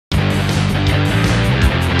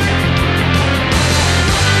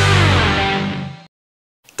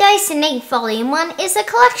Dice and Ink Volume 1 is a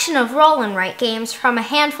collection of roll and write games from a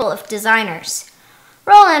handful of designers.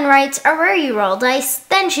 Roll and writes are where you roll dice,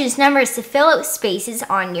 then choose numbers to fill out spaces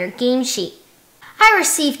on your game sheet. I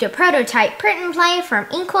received a prototype print and play from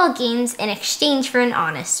Inkwell Games in exchange for an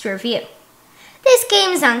honest review. This game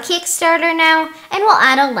is on Kickstarter now, and we'll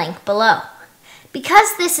add a link below.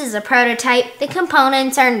 Because this is a prototype, the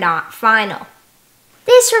components are not final.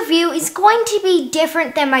 This review is going to be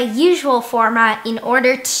different than my usual format in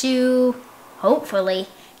order to, hopefully,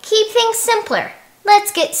 keep things simpler.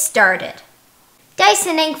 Let's get started. Dice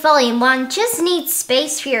and Ink Volume 1 just needs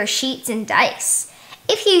space for your sheets and dice.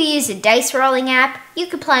 If you use a dice rolling app, you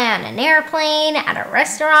could play on an airplane, at a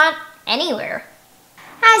restaurant, anywhere.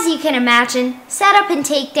 As you can imagine, setup and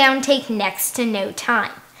takedown take next to no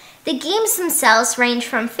time. The games themselves range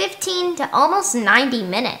from 15 to almost 90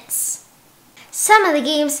 minutes. Some of the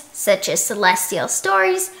games, such as Celestial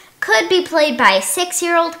Stories, could be played by a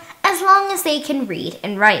 6-year-old as long as they can read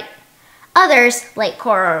and write. Others, like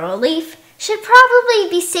Coral Relief, should probably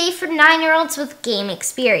be safe for 9-year-olds with game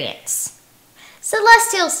experience.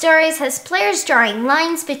 Celestial Stories has players drawing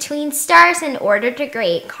lines between stars in order to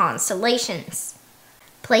create constellations.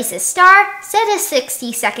 Place a star, set a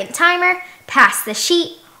 60-second timer, pass the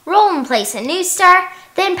sheet, roll and place a new star,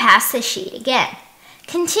 then pass the sheet again.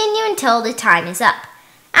 Continue until the time is up.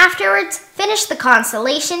 Afterwards, finish the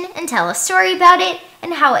constellation and tell a story about it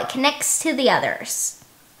and how it connects to the others.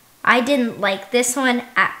 I didn't like this one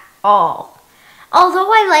at all.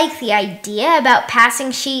 Although I like the idea about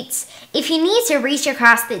passing sheets, if you need to reach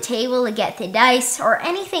across the table to get the dice or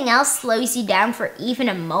anything else slows you down for even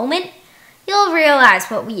a moment, you'll realize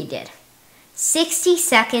what we did. 60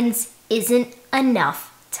 seconds isn't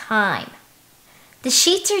enough time. The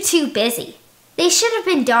sheets are too busy. They should have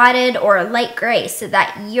been dotted or light gray so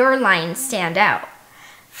that your lines stand out.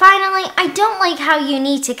 Finally, I don't like how you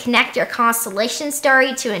need to connect your constellation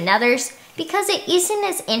story to another's because it isn't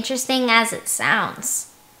as interesting as it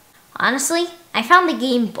sounds. Honestly, I found the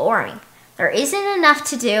game boring. There isn't enough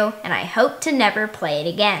to do, and I hope to never play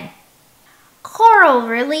it again. Coral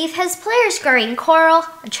Relief has players growing coral,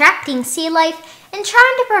 attracting sea life, and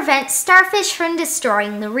trying to prevent starfish from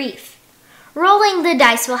destroying the reef. Rolling the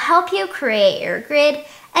dice will help you create your grid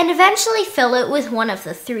and eventually fill it with one of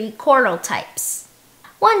the 3 coral types.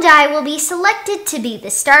 One die will be selected to be the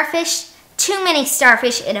starfish, too many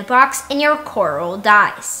starfish in a box, and your coral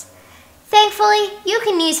dies. Thankfully, you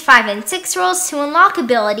can use 5 and 6 rolls to unlock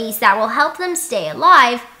abilities that will help them stay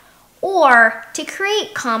alive or to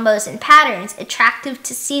create combos and patterns attractive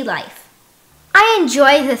to sea life. I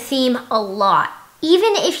enjoy the theme a lot,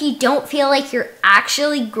 even if you don't feel like you're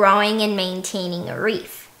actually growing and maintaining a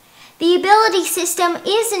reef. The ability system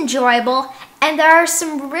is enjoyable, and there are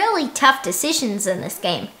some really tough decisions in this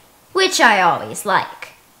game, which I always like.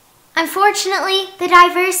 Unfortunately, the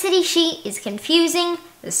diversity sheet is confusing,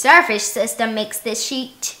 the starfish system makes this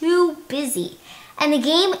sheet too busy, and the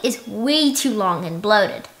game is way too long and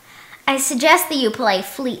bloated. I suggest that you play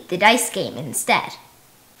Fleet the dice game instead.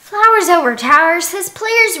 Flowers Over Towers has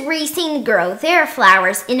players racing to grow their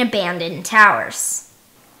flowers in abandoned towers.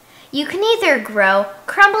 You can either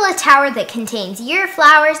crumble a tower that contains your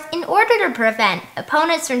flowers in order to prevent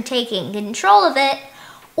opponents from taking control of it,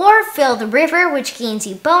 or fill the river, which gains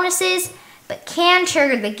you bonuses, but can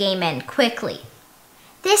trigger the game end quickly.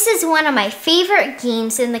 This is one of my favorite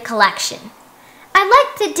games in the collection. I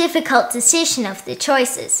like the difficult decision of the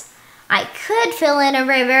choices. I could fill in a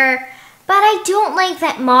river, but I don't like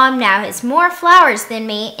that Mom now has more flowers than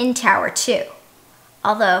me in Tower 2.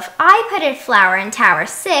 Although if I put a flower in Tower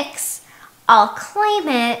 6, I'll claim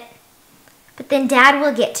it, but then Dad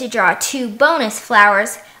will get to draw 2 bonus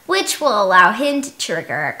flowers, which will allow him to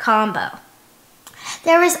trigger a combo.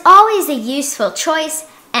 There is always a useful choice,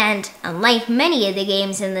 and unlike many of the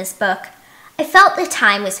games in this book, I felt the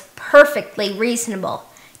time was perfectly reasonable,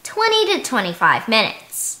 20 to 25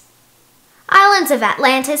 minutes. Islands of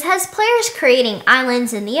Atlantis has players creating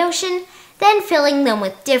islands in the ocean, then filling them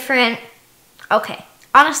with different... Okay,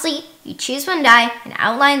 honestly, you choose one die and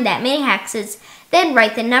outline that many hexes, then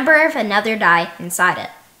write the number of another die inside it.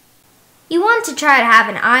 You want to try to have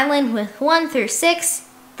an island with 1 through 6.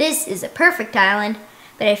 This is a perfect island,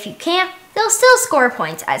 but if you can't, they'll still score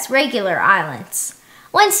points as regular islands.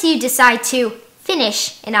 Once you decide to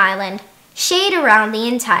finish an island, shade around the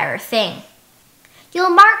entire thing. You'll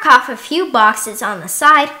mark off a few boxes on the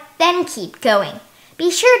side, then keep going. Be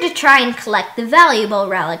sure to try and collect the valuable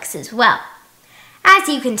relics as well. As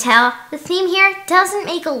you can tell, the theme here doesn't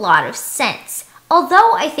make a lot of sense,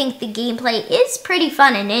 although I think the gameplay is pretty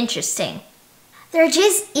fun and interesting. There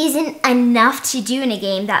just isn't enough to do in a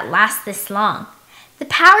game that lasts this long. The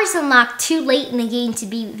powers unlock too late in the game to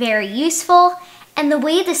be very useful, and the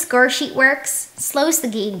way the score sheet works slows the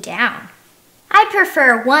game down. I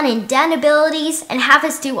prefer one and done abilities and have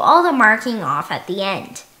us do all the marking off at the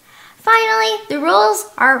end. Finally, the rules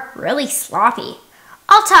are really sloppy.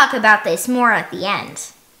 I'll talk about this more at the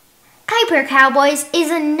end. Kuiper Kowboys is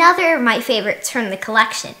another of my favorites from the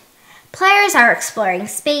collection. Players are exploring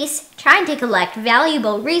space, trying to collect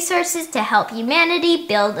valuable resources to help humanity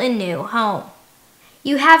build a new home.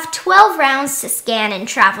 You have 12 rounds to scan and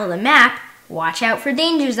travel the map, watch out for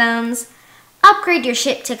danger zones, upgrade your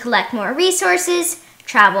ship to collect more resources,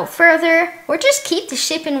 travel further, or just keep the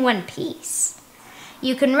ship in one piece.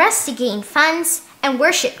 You can rest to gain funds and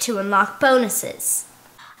worship to unlock bonuses.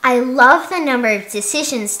 I love the number of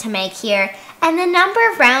decisions to make here, and the number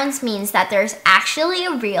of rounds means that there's actually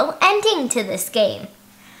a real ending to this game.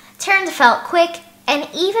 Turns felt quick, and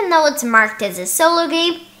even though it's marked as a solo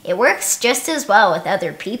game, it works just as well with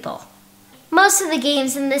other people. Most of the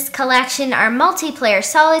games in this collection are multiplayer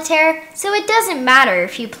solitaire, so it doesn't matter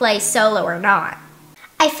if you play solo or not.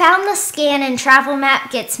 I found the scan and travel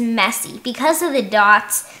map gets messy because of the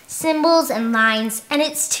dots, symbols, and lines, and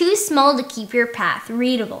it's too small to keep your path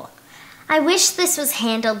readable. I wish this was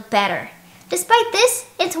handled better. Despite this,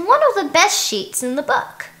 it's one of the best sheets in the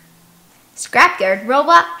book. Scrapyard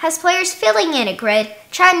Rollbot has players filling in a grid,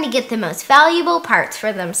 trying to get the most valuable parts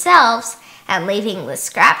for themselves, and leaving the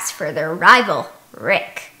scraps for their rival,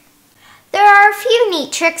 Rick. There are a few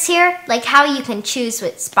neat tricks here, like how you can choose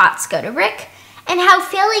which spots go to Rick, and how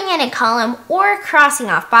filling in a column or crossing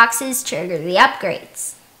off boxes trigger the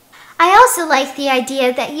upgrades. I also like the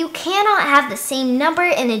idea that you cannot have the same number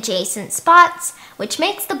in adjacent spots, which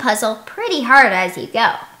makes the puzzle pretty hard as you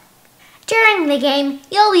go. During the game,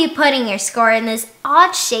 you'll be putting your score in this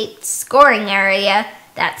odd-shaped scoring area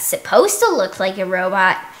that's supposed to look like a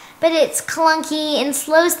robot, but it's clunky and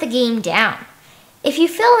slows the game down. If you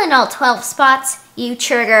fill in all 12 spots, you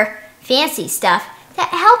trigger fancy stuff that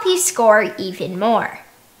help you score even more.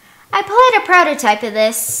 I played a prototype of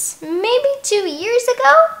this maybe 2 years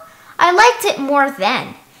ago. I liked it more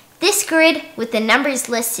then. This grid with the numbers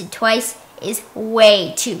listed twice is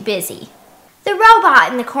way too busy. The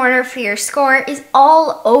robot in the corner for your score is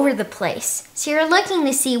all over the place, so you're looking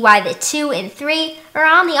to see why the 2 and 3 are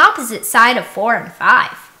on the opposite side of 4 and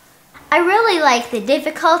 5. I really like the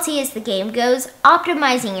difficulty as the game goes,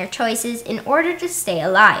 optimizing your choices in order to stay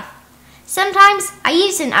alive. Sometimes I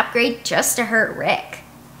use an upgrade just to hurt Rick.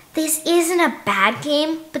 This isn't a bad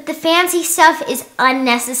game, but the fancy stuff is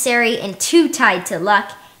unnecessary and too tied to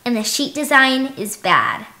luck, and the sheet design is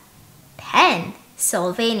bad.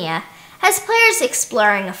 PenSylvania has players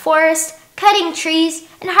exploring a forest, cutting trees,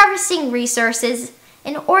 and harvesting resources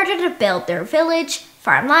in order to build their village,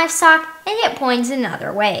 farm livestock, and get points in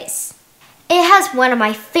other ways. It has one of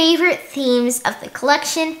my favorite themes of the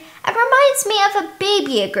collection and reminds me of a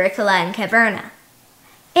baby Agricola in Caverna.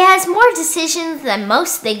 It has more decisions than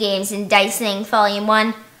most of the games in Dicing Volume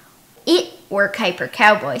 1, or Kuiper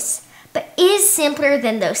Kowboys, but is simpler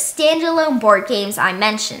than those standalone board games I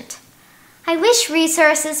mentioned. I wish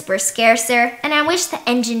resources were scarcer, and I wish the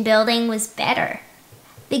engine building was better.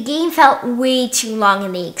 The game felt way too long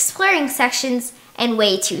in the exploring sections and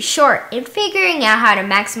way too short in figuring out how to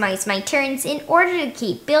maximize my turns in order to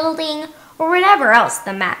keep building or whatever else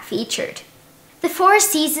the map featured. The 4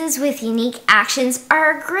 seasons with unique actions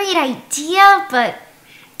are a great idea, but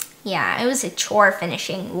yeah, it was a chore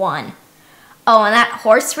finishing 1. Oh, and that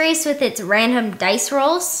horse race with its random dice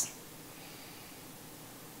rolls?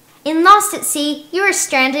 In Lost at Sea, you are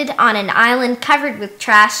stranded on an island covered with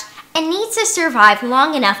trash and need to survive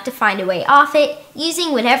long enough to find a way off it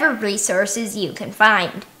using whatever resources you can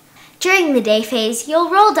find. During the day phase,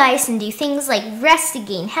 you'll roll dice and do things like rest to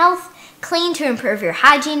gain health, clean to improve your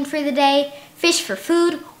hygiene for the day, fish for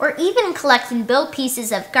food, or even collect and build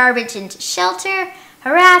pieces of garbage into shelter,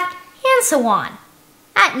 a raft, and so on.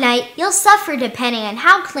 At night, you'll suffer depending on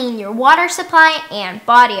how clean your water supply and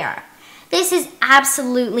body are. This is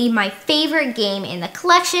absolutely my favorite game in the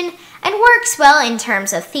collection and works well in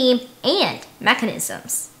terms of theme and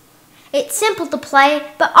mechanisms. It's simple to play,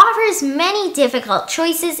 but offers many difficult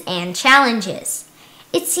choices and challenges.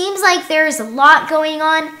 It seems like there is a lot going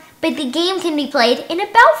on, but the game can be played in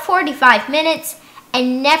about 45 minutes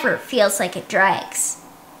and never feels like it drags.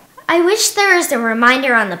 I wish there was a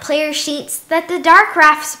reminder on the player sheets that the dark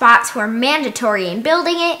raft spots were mandatory in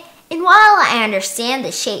building it, and while I understand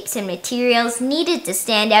the shapes and materials needed to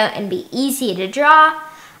stand out and be easy to draw,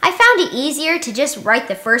 I found it easier to just write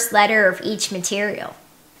the first letter of each material.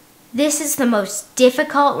 This is the most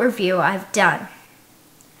difficult review I've done.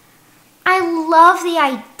 I love the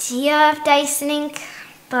idea of dice and ink,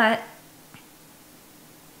 but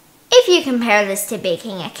if you compare this to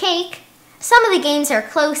baking a cake, some of the games are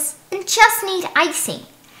close and just need icing.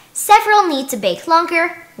 Several need to bake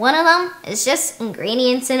longer. One of them is just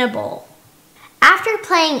ingredients in a bowl. After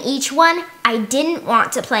playing each one, I didn't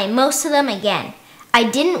want to play most of them again. I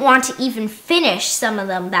didn't want to even finish some of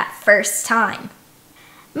them that first time.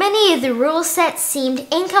 Many of the rule sets seemed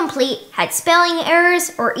incomplete, had spelling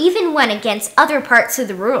errors, or even went against other parts of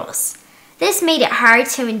the rules. This made it hard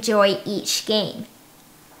to enjoy each game.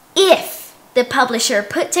 If the publisher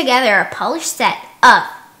put together a polished set of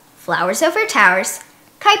Flowers Over Towers,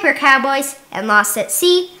 Kuiper Kowboys, and Lost at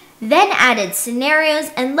Sea, then added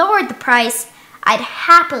scenarios and lowered the price, I'd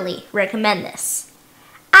happily recommend this.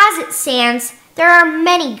 As it stands, there are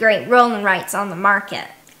many great roll and writes on the market.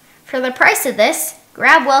 For the price of this,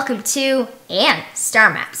 grab Welcome To and Star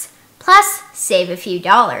Maps, plus save a few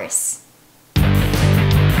dollars.